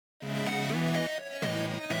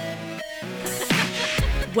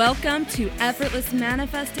Welcome to Effortless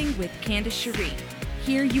Manifesting with Candace Cherie.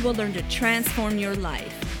 Here you will learn to transform your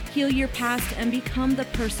life, heal your past, and become the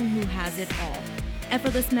person who has it all.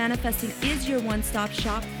 Effortless Manifesting is your one-stop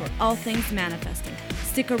shop for all things manifesting.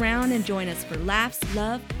 Stick around and join us for laughs,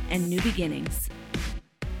 love, and new beginnings.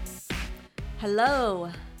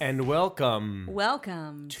 Hello. And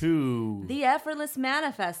welcome to the Effortless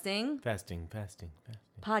Manifesting Fasting.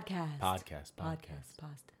 Podcast.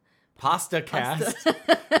 Pasta cast.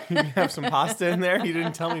 You have some pasta in there you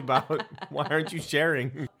didn't tell me about. Why aren't you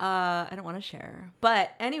sharing? I don't want to share.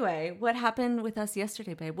 But anyway, what happened with us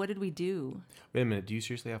yesterday, babe? What did we do? Wait a minute. Do you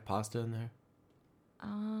seriously have pasta in there?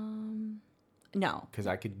 No. Because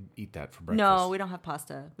I could eat that for breakfast. No, we don't have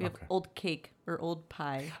pasta. We have old cake or old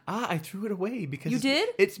pie. I threw it away because... You did?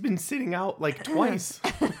 It's been sitting out like twice.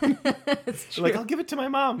 It's true. Like, I'll give it to my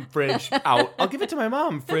mom. Fridge out. I'll give it to my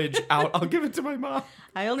mom. Fridge out. I'll give it to my mom.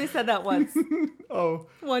 I only said that once. Oh.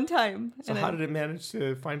 One time. So how did it manage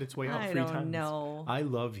to find its way out 3 times? I don't know. I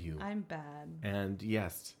love you. I'm bad. And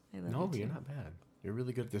yes. I love you You're too. not bad. You're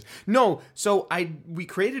really good at this. No, so we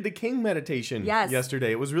created a king meditation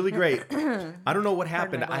yesterday. It was really great. I don't know what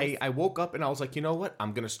happened. I woke up and I was like, you know what?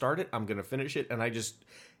 I'm going to start it. I'm going to finish it. And I just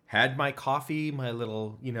had my coffee, my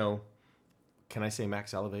little, can I say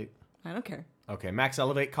Max Elevate? I don't care. Okay, Max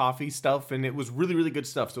Elevate coffee stuff. And it was really, really good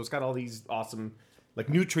stuff. So it's got all these awesome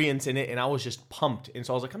nutrients in it. And I was just pumped. And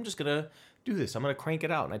so I was like, I'm just going to do this. I'm going to crank it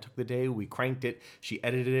out. And I took the day. We cranked it. She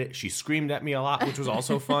edited it. She screamed at me a lot, which was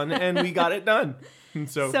also fun. And we got it done. And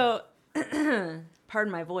so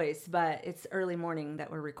pardon my voice, but it's early morning that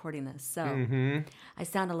we're recording this. So I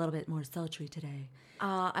sound a little bit more sultry today.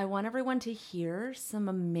 I want everyone to hear some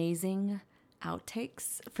amazing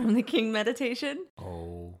outtakes from the King Meditation.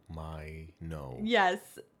 Oh my no. Yes.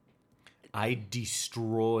 I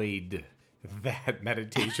destroyed that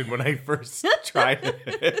meditation when I first tried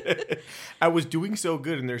it. I was doing so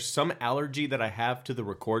good, and there's some allergy that I have to the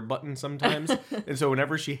record button sometimes. And so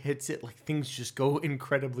whenever she hits it, things just go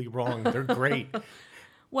incredibly wrong. They're great.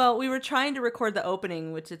 Well, we were trying to record the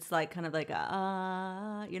opening, which it's kind of like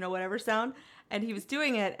a, whatever sound. And he was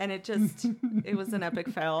doing it, and it was an epic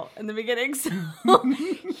fail in the beginning. So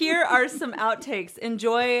here are some outtakes.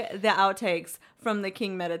 Enjoy the outtakes from the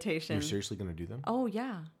King Meditation. You're seriously going to do them? Oh,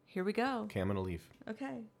 yeah. Here we go. Okay, I'm going to leave. Okay.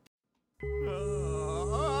 I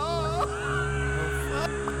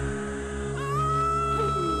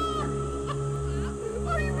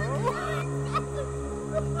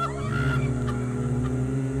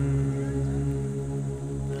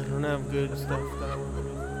don't have good stuff.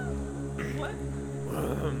 What?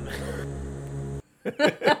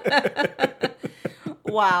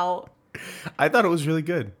 Wow. I thought it was really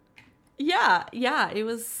good. Yeah, it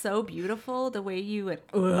was so beautiful the way you went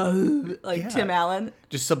Tim Allen.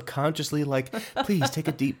 Just subconsciously please take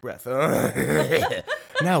a deep breath.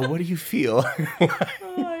 Now, what do you feel?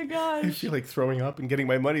 Oh my gosh. I feel like throwing up and getting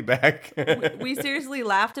my money back. We seriously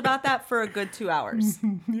laughed about that for a good 2 hours.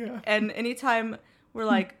 Yeah. And anytime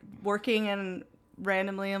we're working and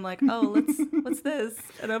randomly I'm like, oh, what's this?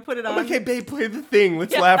 And I put it on. Okay, babe, play the thing.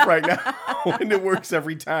 Let's laugh right now. And it works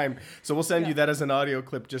every time. So we'll send you that as an audio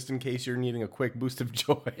clip just in case you're needing a quick boost of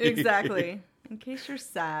joy. Exactly. In case you're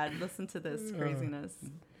sad, listen to this craziness.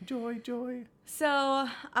 Joy. So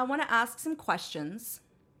I want to ask some questions.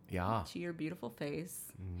 Yeah. To your beautiful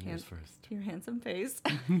face. Yours first. To your handsome face.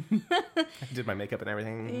 I did my makeup and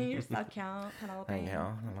everything. Your stock count, Penelope.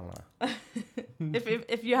 Yeah.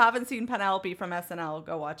 If you haven't seen Penelope from SNL,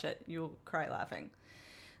 go watch it. You'll cry laughing.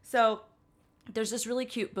 So there's this really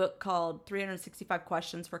cute book called 365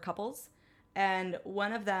 Questions for Couples. And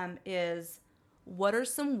one of them is, what are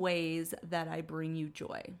some ways that I bring you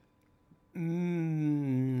joy?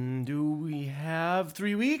 Do we have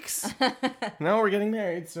 3 weeks? No, we're getting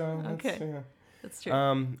married, so That's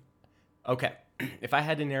true. Okay. If I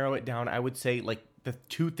had to narrow it down, I would say the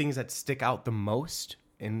 2 things that stick out the most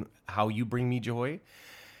in how you bring me joy,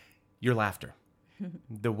 your laughter.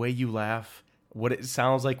 The way you laugh, what it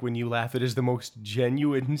sounds like when you laugh, it is the most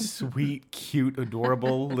genuine, sweet, cute,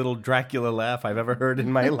 adorable little Dracula laugh I've ever heard in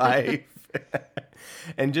my life.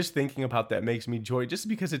 And just thinking about that makes me joy, just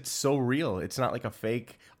because it's so real. It's not like a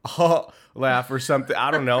fake laugh or something.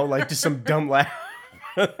 I don't know, just some dumb laugh.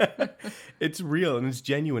 It's real and it's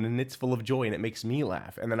genuine and it's full of joy and it makes me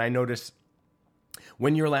laugh. And then I notice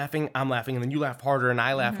when you're laughing, I'm laughing, and then you laugh harder and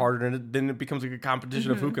I laugh harder, and then it becomes like a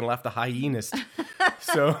competition of who can laugh the hyenas.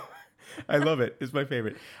 So I love it. It's my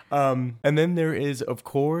favorite. And then there is, of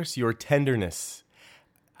course, your tenderness.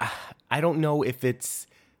 I don't know if it's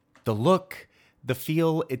the look, the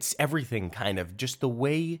feel, it's everything kind of. Just the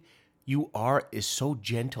way you are is so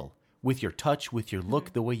gentle. with your touch, with your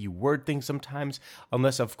look, the way you word things sometimes,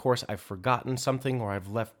 unless, of course, I've forgotten something or I've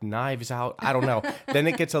left knives out. I don't know. Then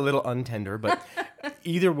it gets a little untender. But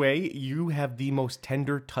either way, you have the most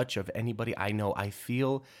tender touch of anybody I know. I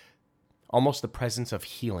feel almost the presence of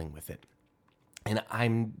healing with it. And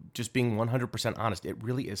I'm just being 100% honest. It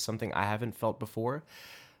really is something I haven't felt before.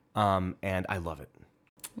 And I love it.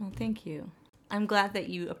 Well, thank you. I'm glad that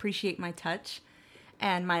you appreciate my touch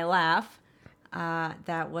and my laugh.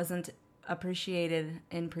 That wasn't appreciated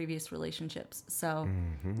in previous relationships. So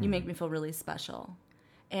you make me feel really special.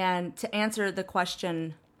 And to answer the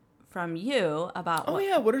question from you about...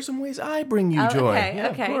 what are some ways I bring you joy? Okay.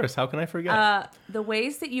 Of course. How can I forget? The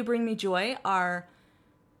ways that you bring me joy are,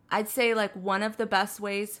 I'd say like one of the best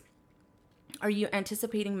ways are you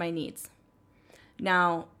anticipating my needs.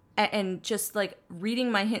 Now, and just like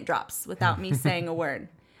reading my hint drops without me saying a word.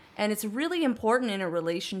 And it's really important in a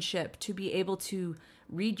relationship to be able to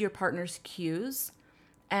read your partner's cues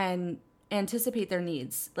and anticipate their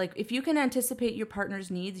needs. Like if you can anticipate your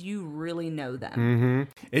partner's needs, you really know them.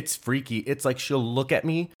 It's freaky. It's like she'll look at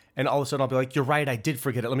me and all of a sudden I'll be like, you're right, I did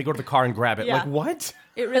forget it. Let me go to the car and grab it. Yeah. Like, what?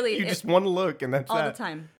 It really You just one look and that's all that. the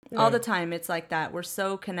time. Yeah. All the time. It's like that. We're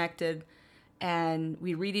so connected and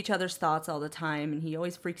we read each other's thoughts all the time. And he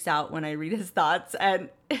always freaks out when I read his thoughts. And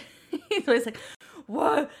he's always like,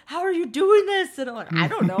 what? How are you doing this? And I'm like, I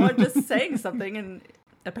don't know. I'm just saying something. And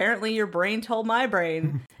apparently your brain told my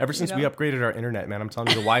brain. Ever since we upgraded our internet, man, I'm telling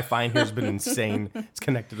you, the Wi-Fi in here has been insane. It's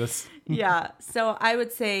connected us. Yeah. So I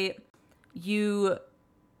would say you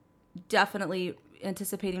definitely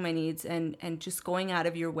anticipating my needs and just going out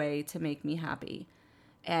of your way to make me happy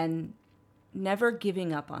and never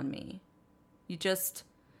giving up on me.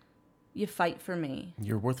 You fight for me.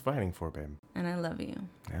 You're worth fighting for, babe. And I love you.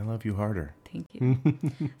 I love you harder. Thank you.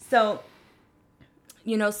 So,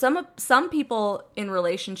 some people in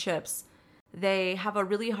relationships, they have a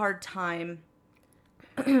really hard time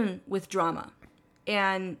with drama.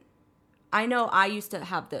 And I know I used to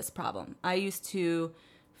have this problem.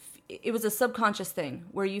 It was a subconscious thing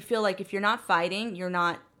where you feel like if you're not fighting, you're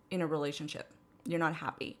not in a relationship. You're not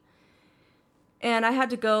happy. And I had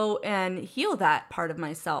to go and heal that part of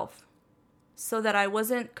myself so that I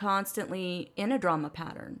wasn't constantly in a drama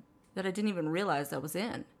pattern that I didn't even realize I was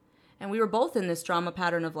in. And we were both in this drama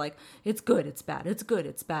pattern of like, it's good, it's bad, it's good,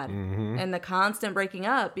 it's bad. And the constant breaking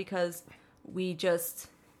up because we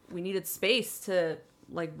needed space to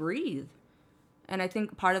like breathe. And I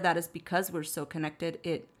think part of that is because we're so connected,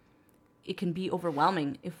 it can be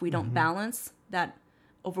overwhelming if we don't balance that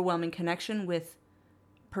overwhelming connection with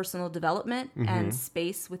personal development and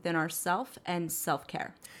space within ourself and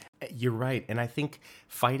self-care. You're right. And I think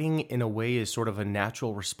fighting in a way is sort of a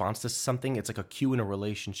natural response to something. It's like a cue in a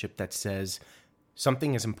relationship that says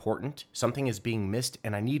something is important, something is being missed,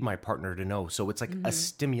 and I need my partner to know. So it's like a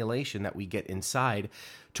stimulation that we get inside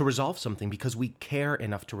to resolve something because we care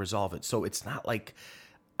enough to resolve it. So it's not like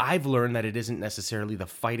I've learned that it isn't necessarily the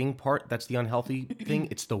fighting part that's the unhealthy thing.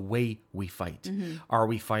 It's the way we fight. Are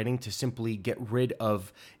we fighting to simply get rid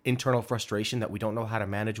of internal frustration that we don't know how to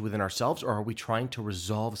manage within ourselves? Or are we trying to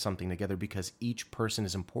resolve something together because each person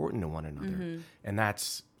is important to one another? And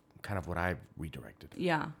that's kind of what I've redirected.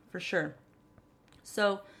 Yeah, for sure.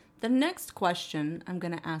 So the next question I'm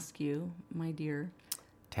going to ask you, my dear.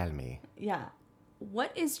 Tell me. Yeah.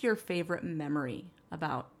 What is your favorite memory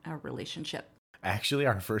about our relationship? Actually,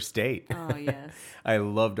 our first date. Oh, yes. I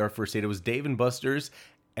loved our first date. It was Dave and Buster's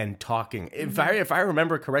and talking. If I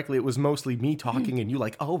remember correctly, it was mostly me talking and you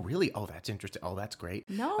like, oh, really? Oh, that's interesting. Oh, that's great.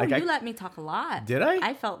 No, like, you let me talk a lot. Did I?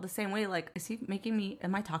 I felt the same way. Like, is he making me,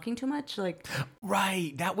 am I talking too much? Like,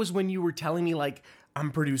 right. That was when you were telling me like, I'm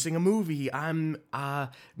producing a movie. I'm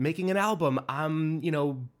making an album. I'm,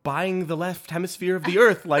 buying the left hemisphere of the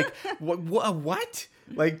earth. Like, what?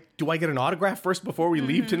 Like, do I get an autograph first before we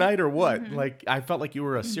leave tonight or what? Like, I felt like you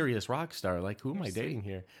were a serious rock star. Like, who am I dating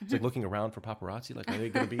here? It's like looking around for paparazzi. Like, are they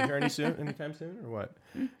going to be here anytime soon or what?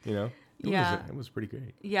 It was pretty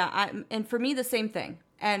great. Yeah. And for me, the same thing.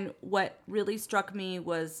 And what really struck me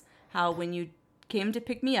was how when you came to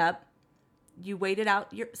pick me up, you waited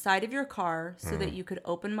out your side of your car so that you could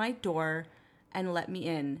open my door and let me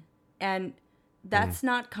in. And that's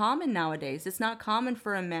not common nowadays. It's not common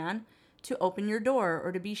for a man to open your door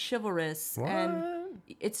or to be chivalrous. What? And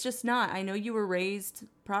it's just not. I know you were raised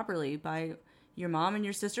properly by your mom and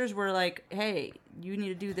your sisters were like, hey, you need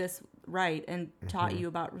to do this right, and taught you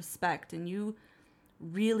about respect. And you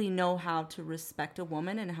really know how to respect a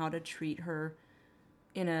woman and how to treat her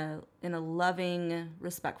in a loving,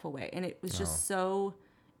 respectful way. And it was just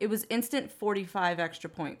it was instant 45 extra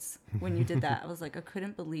points when you did that. I was like, I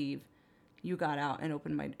couldn't believe you got out and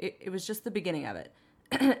opened it was just the beginning of it.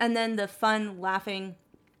 And then the fun, laughing,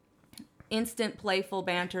 instant playful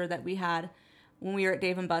banter that we had when we were at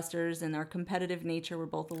Dave & Buster's, and our competitive nature, we're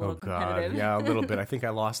both a little competitive. Yeah, a little bit. I think I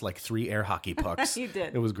lost like 3 air hockey pucks. You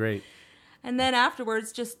did. It was great. And then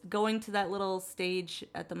afterwards, just going to that little stage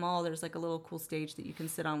at the mall, there's like a little cool stage that you can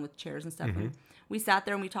sit on with chairs and stuff. Mm-hmm. And we sat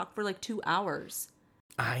there and we talked for like 2 hours.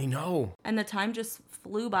 I know. And the time just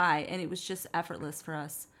flew by, and it was just effortless for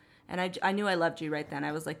us. And I knew I loved you right then.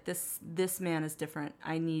 I was like, this man is different.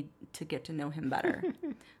 I need to get to know him better.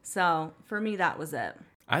 So for me, that was it.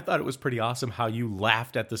 I thought it was pretty awesome how you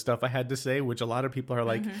laughed at the stuff I had to say, which a lot of people are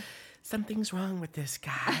like, something's wrong with this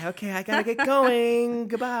guy. Okay, I gotta get going.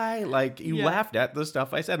 Goodbye. Like, you laughed at the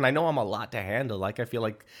stuff I said. And I know I'm a lot to handle. Like, I feel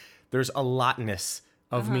like there's a lotness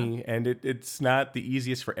of me, and it's not the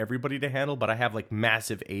easiest for everybody to handle, but I have like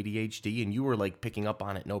massive ADHD, and you were like picking up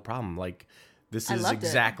on it, no problem. Like, this is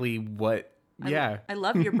exactly what, I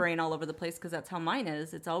love your brain all over the place, because that's how mine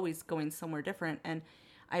is. It's always going somewhere different, and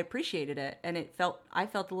I appreciated it, and I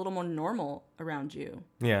felt a little more normal around you.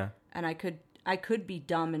 Yeah. And I could be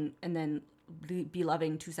dumb and then be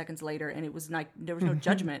loving 2 seconds later, and it was like there was no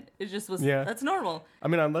judgment. It just was that's normal. I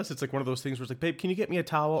mean, unless it's like one of those things where it's like, babe, can you get me a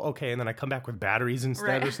towel? Okay, and then I come back with batteries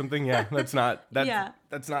instead or something. Yeah, that's not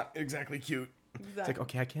exactly cute. Exactly. It's like,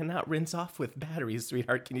 okay, I cannot rinse off with batteries,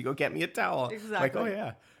 sweetheart. Can you go get me a towel? Exactly. Like, oh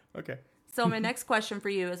yeah, okay. So my next question for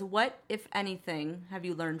you is, what, if anything, have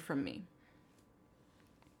you learned from me?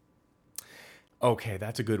 Okay,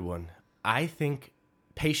 that's a good one. I think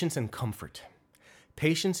patience and comfort.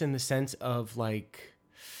 Patience in the sense of like,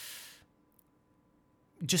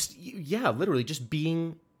 literally just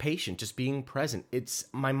being patient, just being present.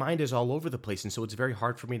 My mind is all over the place, and so it's very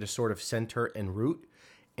hard for me to sort of center and root.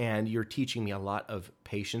 And you're teaching me a lot of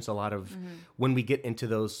patience, a lot of when we get into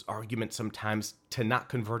those arguments sometimes, to not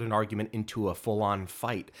convert an argument into a full-on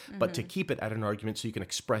fight, but to keep it at an argument so you can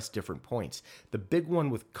express different points. The big one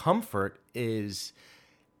with comfort is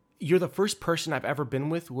you're the first person I've ever been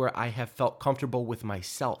with where I have felt comfortable with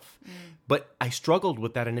myself. But I struggled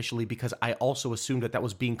with that initially because I also assumed that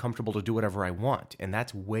was being comfortable to do whatever I want. And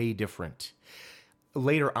that's way different.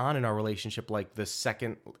 Later on in our relationship, like the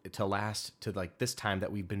second to last to like this time that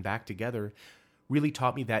we've been back together, really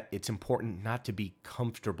taught me that it's important not to be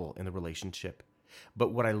comfortable in the relationship.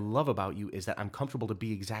 But what I love about you is that I'm comfortable to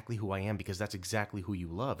be exactly who I am, because that's exactly who you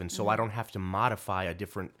love. And so I don't have to modify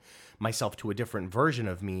myself to a different version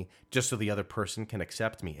of me just so the other person can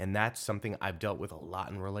accept me. And that's something I've dealt with a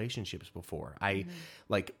lot in relationships before.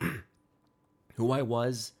 Like who I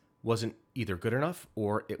wasn't either good enough,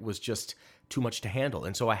 or it was just too much to handle.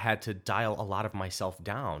 And so I had to dial a lot of myself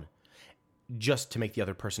down just to make the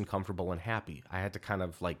other person comfortable and happy. I had to kind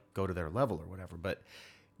of like go to their level or whatever. But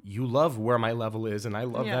you love where my level is, and I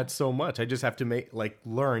love that so much. I just have to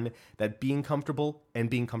learn that being comfortable and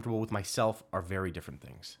being comfortable with myself are very different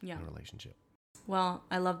things in a relationship. Well,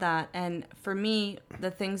 I love that. And for me,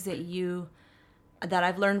 the things that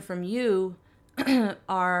I've learned from you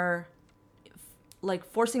are like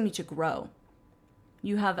forcing me to grow.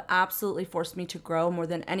 You have absolutely forced me to grow more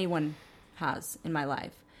than anyone has in my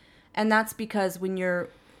life. And that's because when you're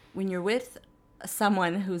with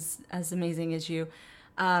someone who's as amazing as you,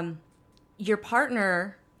 your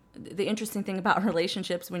partner, the interesting thing about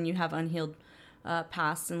relationships when you have unhealed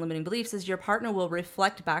pasts and limiting beliefs is your partner will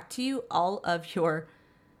reflect back to you all of your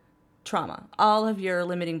trauma, all of your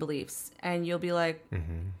limiting beliefs. And you'll be like,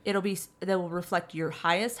 they will reflect your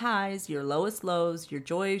highest highs, your lowest lows, your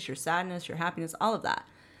joys, your sadness, your happiness, all of that.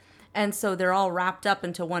 And so they're all wrapped up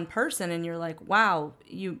into one person. And you're like, wow,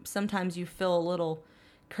 sometimes you feel a little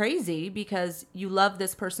crazy because you love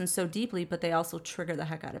this person so deeply, but they also trigger the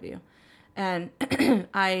heck out of you. And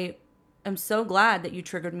I am so glad that you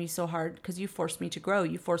triggered me so hard, because you forced me to grow.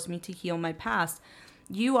 You forced me to heal my past.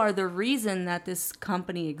 You are the reason that this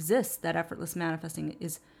company exists, that Effortless Manifesting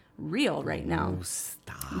is real right now. Oh,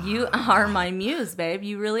 stop. You are my muse, babe.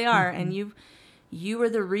 You really are. And you are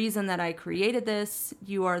the reason that I created this.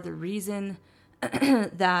 You are the reason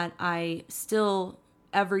that I still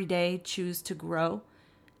every day choose to grow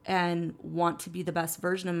and want to be the best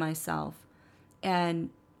version of myself. And,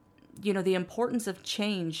 the importance of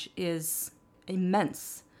change is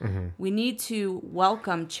immense. We need to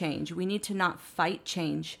welcome change. We need to not fight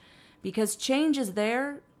change, because change is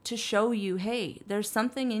there to show you, hey, there's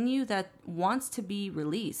something in you that wants to be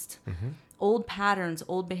released. Old patterns,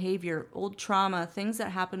 old behavior, old trauma, things that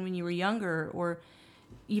happened when you were younger, or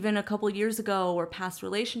even a couple years ago, or past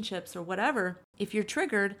relationships or whatever. If you're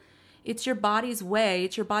triggered, it's your body's way,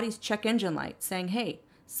 it's your body's check engine light saying, hey,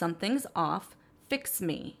 something's off, fix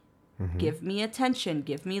me. Give me attention,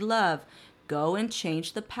 give me love, go and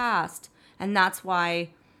change the past. And that's why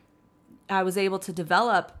I was able to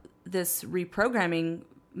develop this reprogramming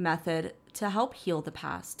method to help heal the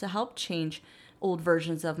past, to help change old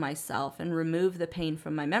versions of myself and remove the pain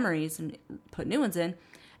from my memories and put new ones in.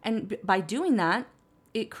 And by doing that,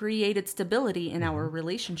 it created stability in our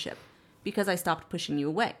relationship because I stopped pushing you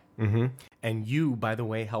away. Mm-hmm. And you, by the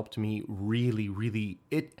way, helped me really.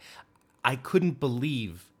 I couldn't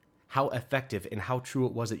believe how effective and how true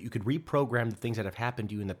it was that you could reprogram the things that have happened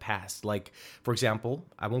to you in the past. Like, for example,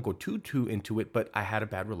 I won't go too into it, but I had a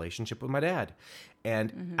bad relationship with my dad.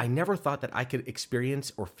 And I never thought that I could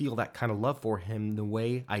experience or feel that kind of love for him the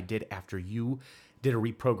way I did after you did a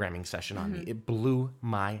reprogramming session on me. It blew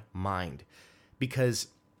my mind because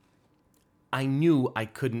I knew I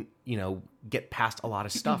couldn't, get past a lot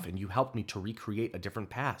of stuff, and you helped me to recreate a different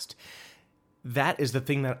past. That is the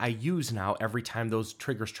thing that I use now every time those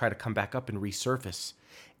triggers try to come back up and resurface,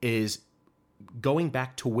 is going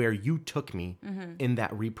back to where you took me in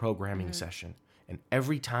that reprogramming session. And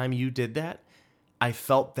every time you did that, I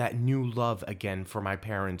felt that new love again for my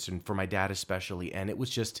parents and for my dad especially. And it was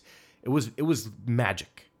just, it was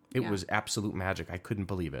magic. It was absolute magic. I couldn't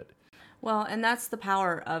believe it. Well, and that's the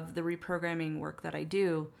power of the reprogramming work that I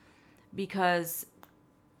do, because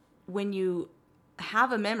when you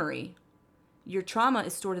have a memory, your trauma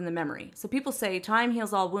is stored in the memory. So people say time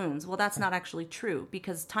heals all wounds. Well, that's not actually true,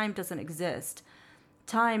 because time doesn't exist.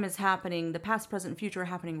 Time is happening, the past, present, and future are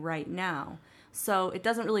happening right now. So it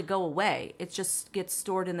doesn't really go away. It just gets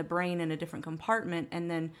stored in the brain in a different compartment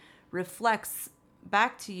and then reflects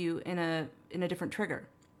back to you in a different trigger.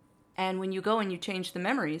 And when you go and you change the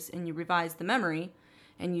memories and you revise the memory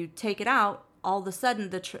and you take it out, all of a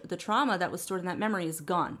sudden the trauma that was stored in that memory is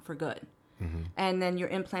gone for good. And then you're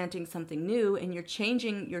implanting something new, and you're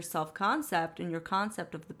changing your self-concept and your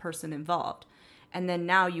concept of the person involved. And then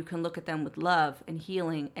now you can look at them with love and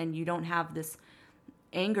healing, and you don't have this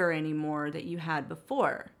anger anymore that you had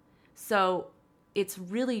before. So it's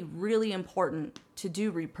really, really important to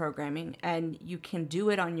do reprogramming, and you can do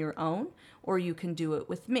it on your own, or you can do it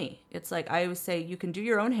with me. It's like I always say, you can do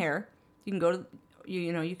your own hair. You can go to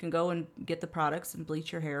you can go and get the products and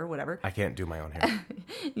bleach your hair or whatever. I can't do my own hair.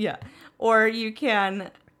 Yeah. Or you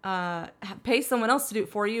can pay someone else to do it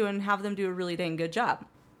for you and have them do a really dang good job,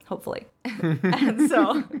 hopefully. And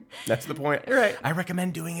so that's the point. Right. I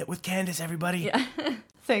recommend doing it with Candace, everybody. Yeah.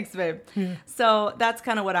 Thanks, babe. Yeah. So that's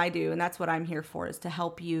kind of what I do, and that's what I'm here for, is to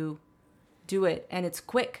help you do it. And it's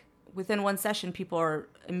quick. Within one session, people are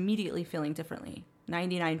immediately feeling differently.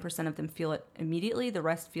 99% of them feel it immediately. The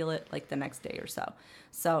rest feel it like the next day or so.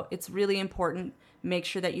 So it's really important. Make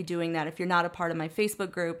sure that you're doing that. If you're not a part of my Facebook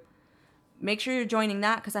group, make sure you're joining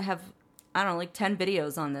that, because I have, 10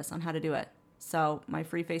 videos on this, on how to do it. So my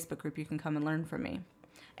free Facebook group, you can come and learn from me.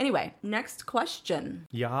 Anyway, next question.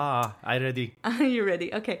 Yeah, I'm ready. Are you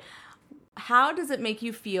ready? Okay. How does it make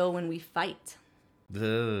you feel when we fight?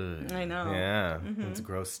 Ugh. I know. Yeah, That's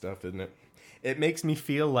gross stuff, isn't it? It makes me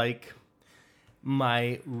feel like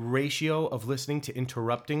my ratio of listening to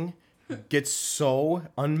interrupting gets so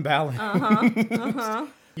unbalanced.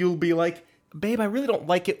 You'll be like, babe, I really don't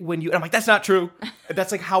like it when you... And I'm like, that's not true.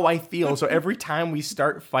 That's like how I feel. So every time we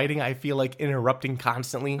start fighting, I feel like interrupting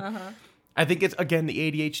constantly. I think it's, again,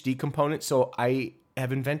 the ADHD component. So I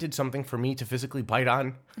have invented something for me to physically bite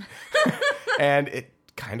on. And it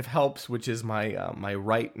kind of helps, which is my my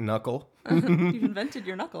right knuckle. You've invented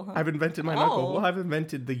your knuckle, huh? I've invented my knuckle. Well, I've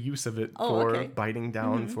invented the use of it for biting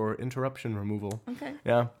down for interruption removal. Okay.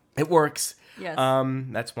 Yeah, it works. Yes.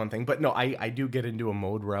 That's one thing. But no, I do get into a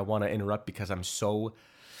mode where I want to interrupt because I'm so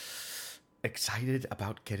excited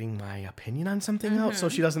about getting my opinion on something out, so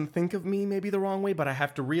she doesn't think of me maybe the wrong way. But I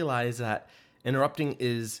have to realize that interrupting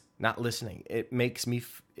is not listening. It makes me...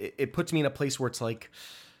 It puts me in a place where it's like,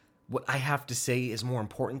 what I have to say is more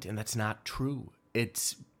important, and that's not true.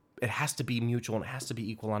 It has to be mutual, and it has to be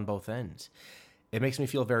equal on both ends. It makes me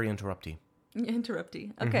feel very interrupty.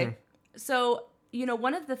 Interrupty. Okay. So,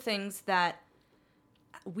 one of the things that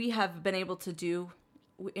we have been able to do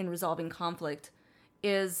in resolving conflict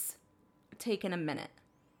is taking a minute.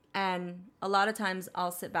 And a lot of times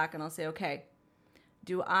I'll sit back and I'll say, okay,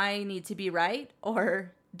 do I need to be right,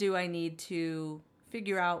 or do I need to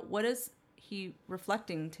figure out what is he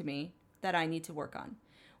reflecting to me that I need to work on?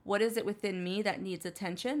 What is it within me that needs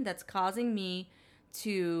attention that's causing me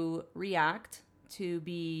to react, to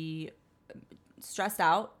be stressed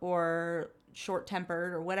out or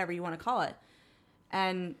short-tempered or whatever you want to call it?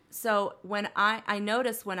 And so when I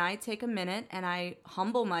notice when I take a minute and I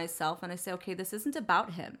humble myself and I say, okay, this isn't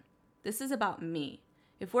about him. This is about me.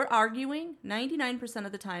 If we're arguing, 99%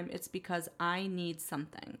 of the time, it's because I need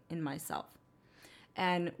something in myself.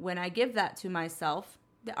 And when I give that to myself,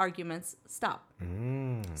 the arguments stop.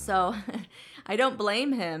 So I don't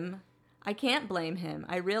blame him. I can't blame him.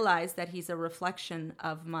 I realize that he's a reflection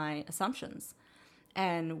of my assumptions.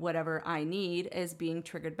 And whatever I need is being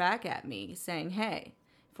triggered back at me, saying, hey,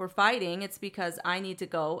 if we're fighting, it's because I need to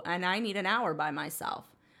go and I need an hour by myself.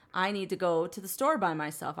 I need to go to the store by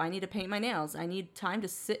myself. I need to paint my nails. I need time to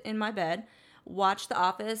sit in my bed, watch The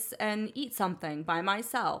Office, and eat something by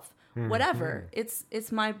myself. Whatever.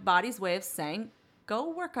 It's my body's way of saying, go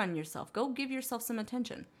work on yourself. Go give yourself some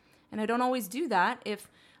attention. And I don't always do that if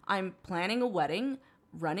I'm planning a wedding,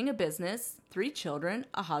 running a business, 3 children,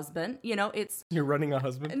 a husband. You're running a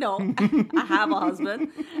husband? No, I have a husband.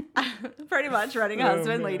 Pretty much running a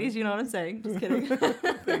husband, ladies. You know what I'm saying? Just kidding.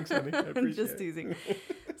 Thanks, honey. I appreciate I'm just teasing.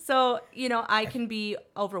 So, I can be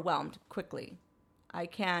overwhelmed quickly. I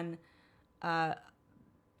can,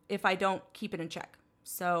 if I don't keep it in check.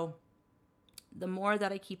 So the more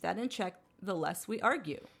that I keep that in check, the less we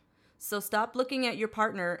argue. So stop looking at your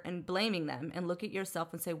partner and blaming them and look at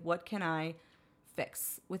yourself and say, what can I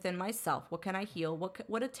fix within myself? What can I heal?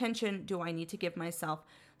 What attention do I need to give myself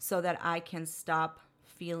so that I can stop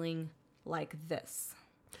feeling like this?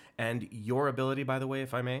 And your ability, by the way,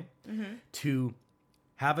 if I may, to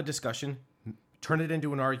have a discussion, turn it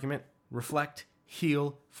into an argument, reflect,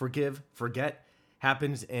 heal, forgive, forget,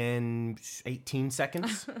 happens in 18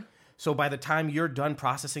 seconds. So by the time you're done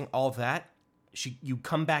processing all that, you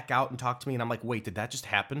come back out and talk to me, and I'm like, wait, did that just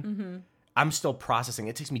happen? I'm still processing.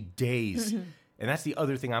 It takes me days. And that's the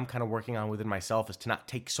other thing I'm kind of working on within myself, is to not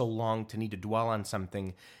take so long to need to dwell on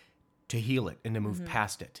something, to heal it and to move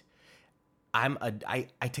past it. I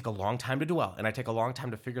take a long time to dwell, and I take a long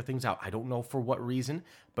time to figure things out. I don't know for what reason,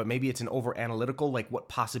 but maybe it's an over-analytical, like what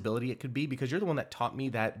possibility it could be, because you're the one that taught me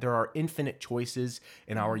that there are infinite choices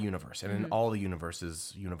in our universe and in all the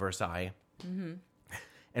universes, universi,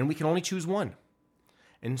 and we can only choose one.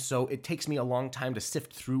 And so it takes me a long time to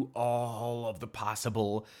sift through all of the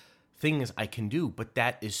possible things I can do, but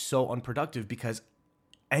that is so unproductive because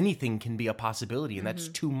anything can be a possibility, and that's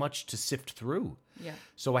too much to sift through. Yeah.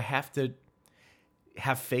 So I have to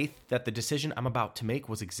have faith that the decision I'm about to make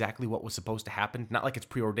was exactly what was supposed to happen. Not like it's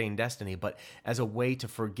preordained destiny, but as a way to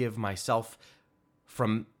forgive myself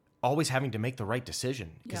from always having to make the right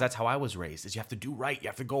decision. Because that's how I was raised, is you have to do right. You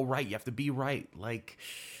have to go right. You have to be right. Like,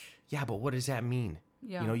 yeah, but what does that mean?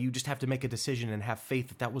 Yeah. You just have to make a decision and have faith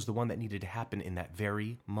that that was the one that needed to happen in that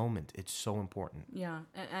very moment. It's so important. Yeah,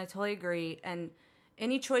 I totally agree. And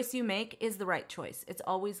any choice you make is the right choice. It's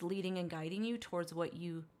always leading and guiding you towards what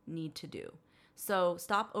you need to do. So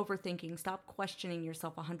stop overthinking, stop questioning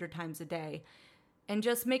yourself 100 times a day, and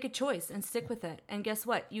just make a choice and stick with it. And guess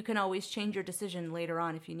what? You can always change your decision later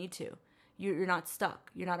on if you need to. You're not stuck.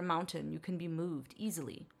 You're not a mountain. You can be moved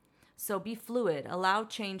easily. So be fluid. Allow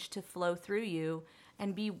change to flow through you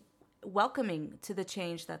and be welcoming to the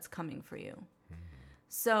change that's coming for you.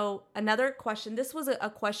 So another question, this was a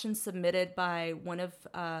question submitted by one of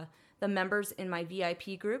the members in my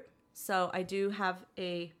VIP group. So I do have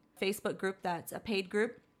a Facebook group that's a paid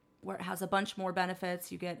group where it has a bunch more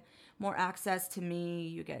benefits. You get more access to me,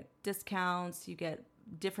 you get discounts, you get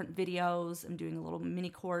different videos. I'm doing a little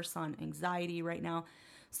mini course on anxiety right now.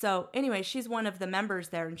 So anyway, she's one of the members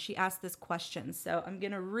there, and she asked this question. So I'm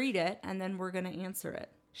going to read it, and then we're going to answer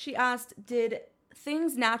it. She asked, did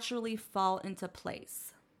things naturally fall into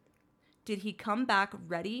place? Did he come back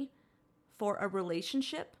ready for a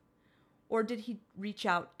relationship, or did he reach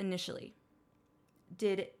out initially?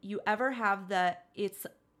 Did you ever have the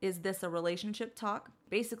is this a relationship talk?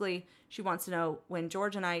 Basically, she wants to know, when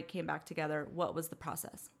George and I came back together, what was the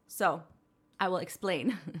process? So I will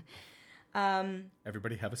explain.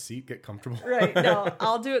 Everybody have a seat, get comfortable. Right. No,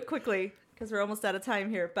 I'll do it quickly because we're almost out of time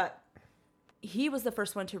here. But he was the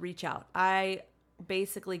first one to reach out. I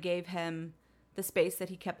basically gave him the space that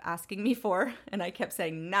he kept asking me for, and I kept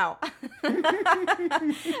saying no.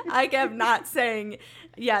 I kept not saying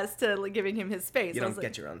yes to giving him his space. You don't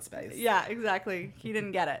get your own space. Yeah, exactly. He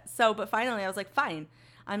didn't get it. So, but finally I was like, fine,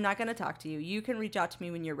 I'm not going to talk to you. You can reach out to me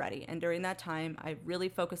when you're ready. And during that time, I really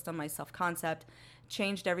focused on my self-concept,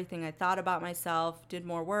 changed everything I thought about myself, did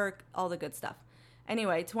more work, all the good stuff.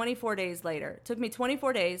 Anyway, 24 days later, it took me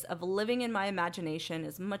 24 days of living in my imagination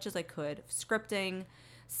as much as I could, scripting,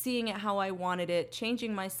 seeing it how I wanted it,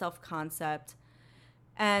 changing my self-concept.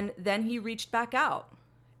 And then he reached back out,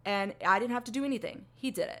 and I didn't have to do anything.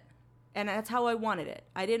 He did it. And that's how I wanted it.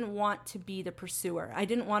 I didn't want to be the pursuer. I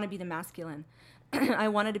didn't want to be the masculine. I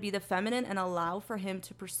wanted to be the feminine and allow for him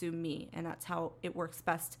to pursue me. And that's how it works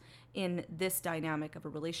best in this dynamic of a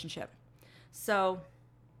relationship. So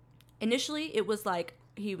initially it was like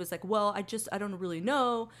he was like, well, I don't really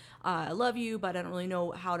know. I love you, but I don't really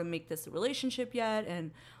know how to make this a relationship yet.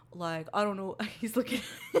 And like, I don't know. He's looking,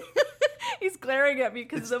 he's glaring at me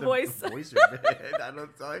because the voice. The voice I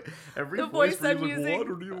don't know. Every The voice voice I'm like, using.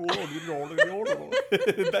 what do you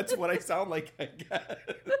want? That's what I sound like, I guess.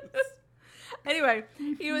 Anyway,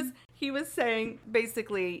 he was saying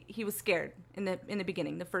basically he was scared in the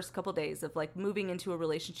beginning, the first couple days of like moving into a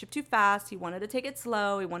relationship too fast. He wanted to take it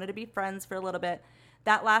slow. He wanted to be friends for a little bit.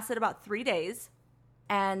 That lasted about 3 days.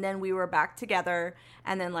 And then we were back together.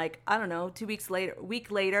 And then like, I don't know,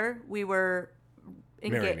 week later, we were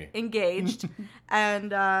engaged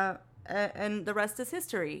and the rest is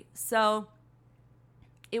history. So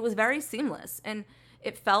it was very seamless. And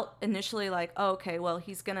it felt initially like, oh, okay, well,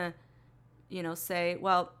 he's going to, say,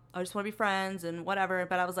 well, I just want to be friends and whatever.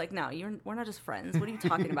 But I was like, no, we're not just friends. What are you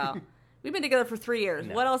talking about? We've been together for 3 years.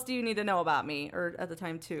 No. What else do you need to know about me? Or at the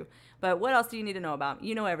time, 2. But what else do you need to know about me?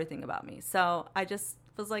 You know everything about me. So I just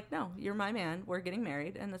was like, no, you're my man. We're getting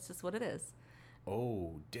married. And that's just what it is.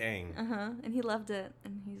 Oh, dang. And he loved it.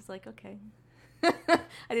 And he's like, okay. I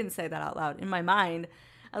didn't say that out loud. In my mind,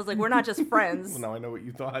 I was like, we're not just friends. Well, now I know what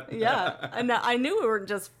you thought. Yeah. And I knew we weren't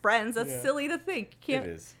just friends. That's silly to think. It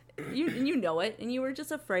is. You know it, and you were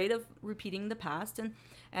just afraid of repeating the past,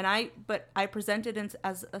 but I presented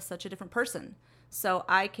as such a different person, so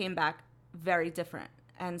I came back very different,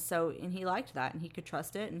 and he liked that, and he could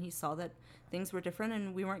trust it, and he saw that things were different,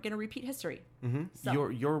 and we weren't going to repeat history. Mm-hmm. So.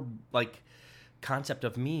 Your like concept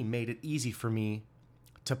of me made it easy for me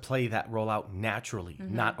to play that role out naturally,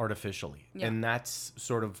 not artificially, and that's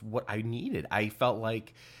sort of what I needed. I felt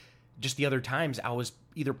like just the other times I was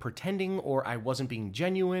either pretending or I wasn't being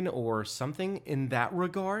genuine or something in that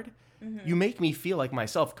regard. You make me feel like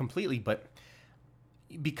myself completely, but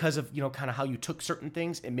because of, kind of how you took certain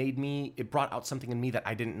things, it brought out something in me that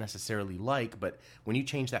I didn't necessarily like. But when you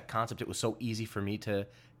changed that concept, it was so easy for me to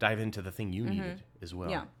dive into the thing you needed as well.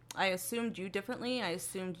 Yeah. I assumed you differently. I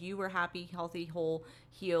assumed you were happy, healthy, whole,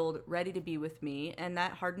 healed, ready to be with me. And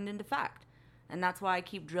that hardened into fact. And that's why I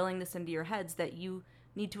keep drilling this into your heads, that you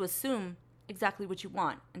need to assume exactly what you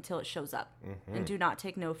want until it shows up. And do not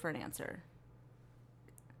take no for an answer.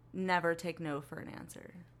 Never take no for an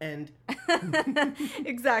answer. And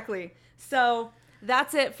exactly. So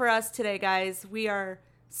that's it for us today, guys. We are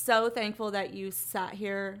so thankful that you sat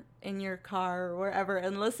here in your car or wherever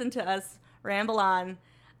and listened to us ramble on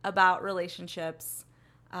about relationships.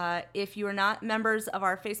 If you are not members of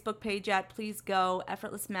our Facebook page yet, please go.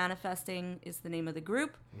 Effortless Manifesting is the name of the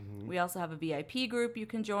group. We also have a VIP group you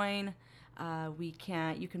can join.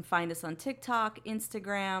 You can find us on TikTok,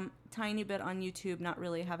 Instagram, tiny bit on YouTube. Not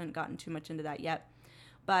really, haven't gotten too much into that yet.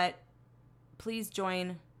 But please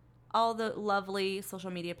join all the lovely social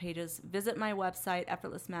media pages. Visit my website,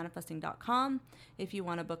 effortlessmanifesting.com, if you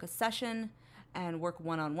want to book a session and work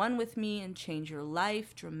one-on-one with me and change your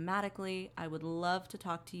life dramatically. I would love to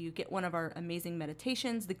talk to you. Get one of our amazing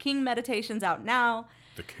meditations. The King Meditation's out now.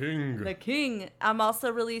 The King. I'm also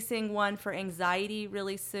releasing one for anxiety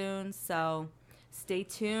really soon, so stay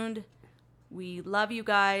tuned. We love you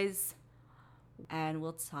guys, and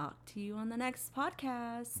we'll talk to you on the next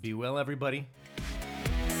podcast. Be well, everybody.